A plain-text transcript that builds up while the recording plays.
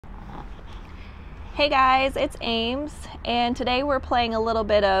Hey guys, it's Ames, and today we're playing a little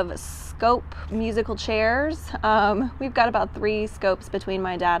bit of scope musical chairs. We've got about 3 scopes between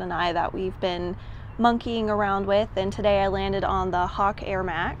my dad and I that we've been monkeying around with, and today I landed on the Hawk Air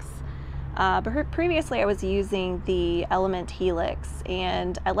Max. But previously I was using the Element Helix,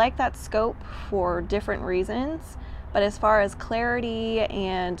 and I like that scope for different reasons, but as far as clarity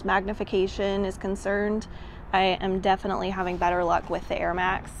and magnification is concerned, I am definitely having better luck with the Air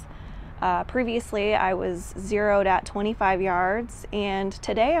Max. Previously I was zeroed at 25 yards, and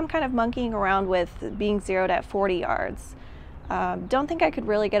today I'm kind of monkeying around with being zeroed at 40 yards. Don't think I could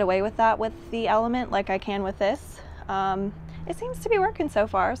really get away with that with the Element like I can with this. It seems to be working so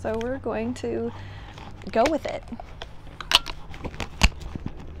far, so we're going to go with it.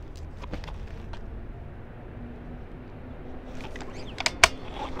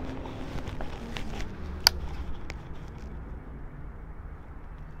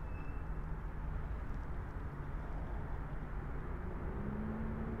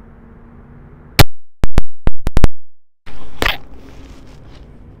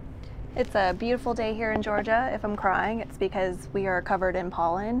 It's a beautiful day here in Georgia. If I'm crying, it's because we are covered in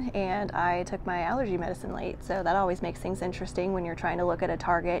pollen and I took my allergy medicine late, so that always makes things interesting when you're trying to look at a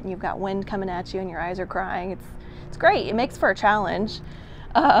target and you've got wind coming at you and your eyes are crying. It's great. It makes for a challenge.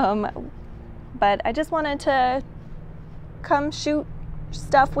 But I just wanted to come shoot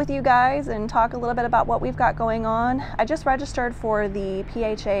stuff with you guys and talk a little bit about what we've got going on. I just registered for the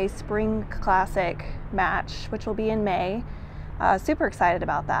PHA Spring Classic match, which will be in May. Super excited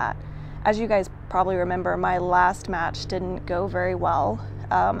about that. As you guys probably remember, my last match didn't go very well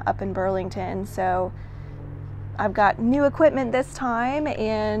up in Burlington, so I've got new equipment this time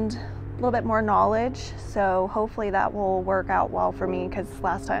and a little bit more knowledge, so hopefully that will work out well for me, because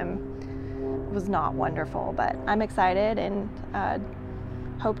last time was not wonderful. But I'm excited and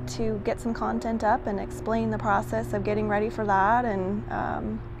hope to get some content up and explain the process of getting ready for that and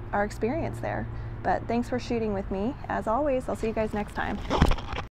our experience there. But thanks for shooting with me. As always, I'll see you guys next time.